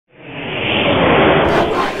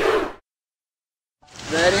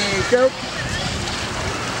Go.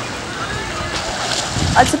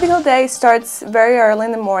 A typical day starts very early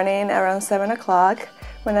in the morning, around 7 o'clock,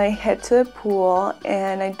 when I head to the pool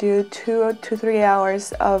and I do 2 to 3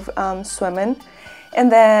 hours of swimming. And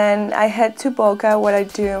then I head to Boca where I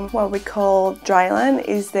do what we call dryland,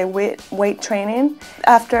 is the weight training.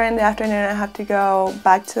 After in the afternoon I have to go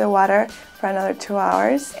back to the water for another 2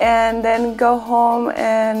 hours and then go home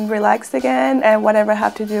and relax again and whatever I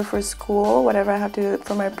have to do for school, whatever I have to do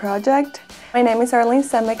for my project. My name is Arlene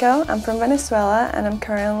Semeco. I'm from Venezuela and I'm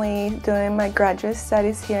currently doing my graduate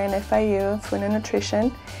studies here in FIU, Food and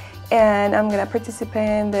Nutrition. And I'm going to participate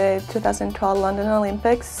in the 2012 London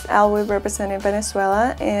Olympics. I'll be representing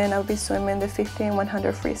Venezuela and I'll be swimming the 50 and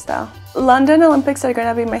 100 freestyle. London Olympics are going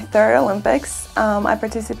to be my third Olympics. I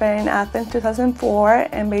participated in Athens 2004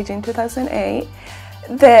 and Beijing 2008.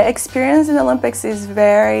 The experience in the Olympics is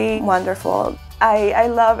very wonderful. I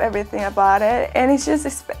love everything about it and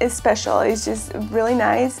it's special. It's just really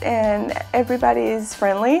nice and everybody is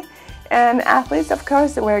friendly. And athletes, of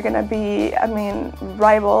course, we're going to be,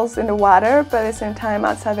 rivals in the water, but at the same time,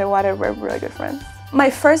 outside the water, we're really good friends. My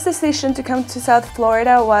first decision to come to South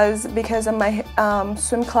Florida was because of my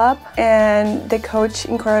swim club, and the coach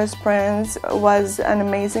in Coral Springs was an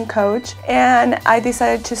amazing coach. And I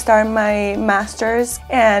decided to start my master's,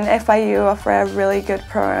 and FIU offered a really good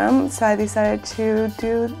program, so I decided to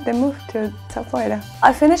do the move to South Florida.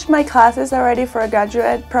 I finished my classes already for a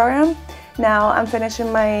graduate program. Now I'm finishing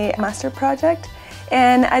my master project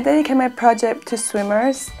and I dedicate my project to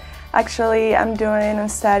swimmers. Actually, I'm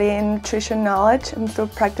studying nutrition knowledge and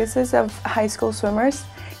food practices of high school swimmers.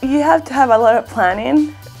 You have to have a lot of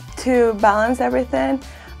planning to balance everything.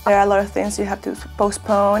 There are a lot of things you have to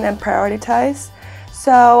postpone and prioritize.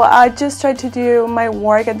 So I just try to do my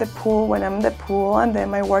work at the pool when I'm in the pool and then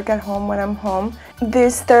my work at home when I'm home.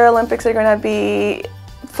 These third Olympics are going to be,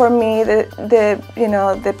 for me,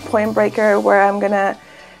 the point breaker where I'm gonna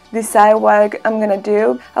decide what I'm gonna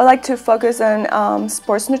do. I would like to focus on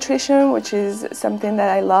sports nutrition, which is something that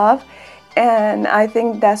I love, and I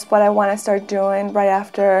think that's what I want to start doing right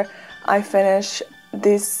after I finish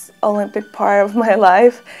this Olympic part of my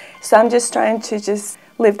life. So I'm just trying to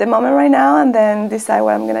live the moment right now and then decide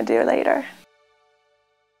what I'm gonna do later.